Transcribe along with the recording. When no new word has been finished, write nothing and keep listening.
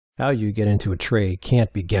How you get into a trade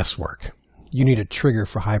can't be guesswork. You need a trigger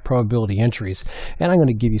for high probability entries, and I'm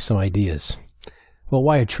going to give you some ideas. Well,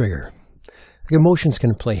 why a trigger? Emotions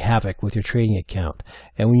can play havoc with your trading account,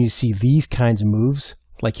 and when you see these kinds of moves,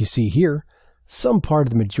 like you see here, some part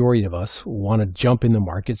of the majority of us want to jump in the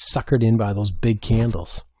market suckered in by those big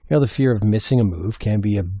candles. The fear of missing a move can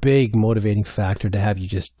be a big motivating factor to have you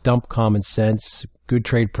just dump common sense, good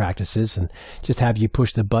trade practices, and just have you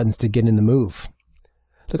push the buttons to get in the move.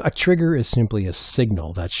 Look, a trigger is simply a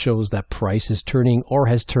signal that shows that price is turning or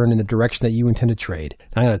has turned in the direction that you intend to trade.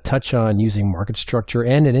 Now, I'm going to touch on using market structure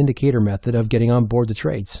and an indicator method of getting on board the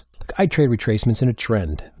trades. Look, I trade retracements in a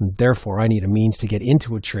trend, and therefore I need a means to get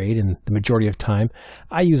into a trade, and the majority of time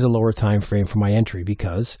I use a lower time frame for my entry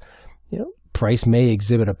because, price may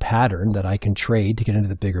exhibit a pattern that I can trade to get into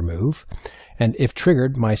the bigger move. And if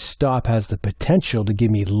triggered, my stop has the potential to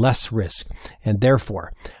give me less risk, and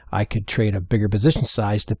therefore I could trade a bigger position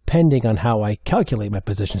size depending on how I calculate my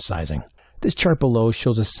position sizing. This chart below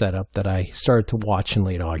shows a setup that I started to watch in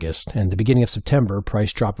late August, and the beginning of September,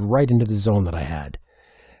 price dropped right into the zone that I had.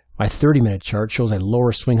 My 30-minute chart shows a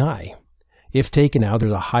lower swing high. If taken out,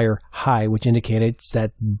 there's a higher high, which indicates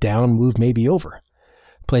that down move may be over.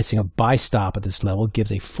 Placing a buy stop at this level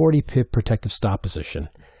gives a 40 pip protective stop position.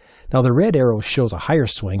 Now the red arrow shows a higher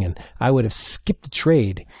swing, and I would have skipped the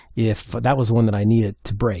trade if that was the one that I needed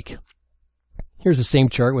to break. Here's the same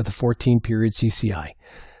chart with a 14-period CCI.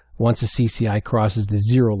 Once the CCI crosses the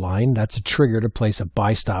zero line, that's a trigger to place a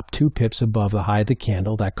buy stop 2 pips above the high of the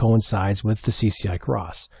candle that coincides with the CCI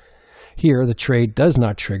cross. Here, the trade does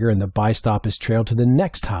not trigger, and the buy stop is trailed to the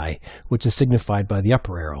next high, which is signified by the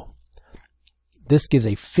upper arrow. This gives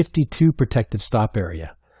a 52 protective stop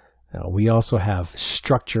area. Now, we also have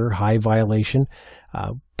structure, high violation,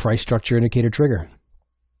 price structure indicator trigger.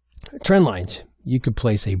 Trend lines. You could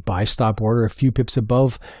place a buy stop order a few pips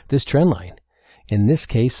above this trend line. In this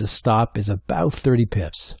case, the stop is about 30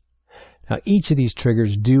 pips. Now, each of these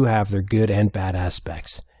triggers do have their good and bad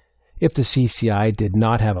aspects. If the CCI did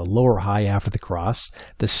not have a lower high after the cross,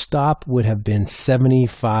 the stop would have been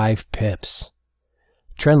 75 pips.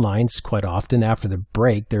 Trend lines, quite often after the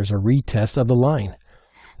break, there's a retest of the line.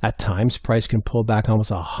 At times, price can pull back almost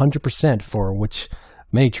 100%, for which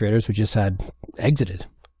many traders who just had exited.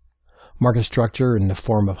 Market structure in the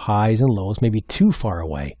form of highs and lows may be too far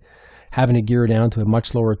away. Having to gear down to a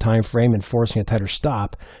much lower time frame and forcing a tighter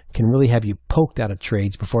stop can really have you poked out of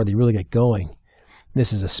trades before they really get going.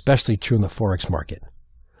 This is especially true in the Forex market.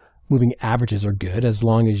 Moving averages are good as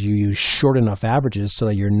long as you use short enough averages so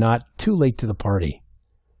that you're not too late to the party.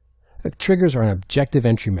 Triggers are an objective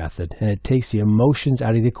entry method, and it takes the emotions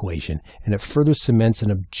out of the equation, and it further cements an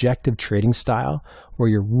objective trading style where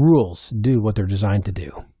your rules do what they're designed to do.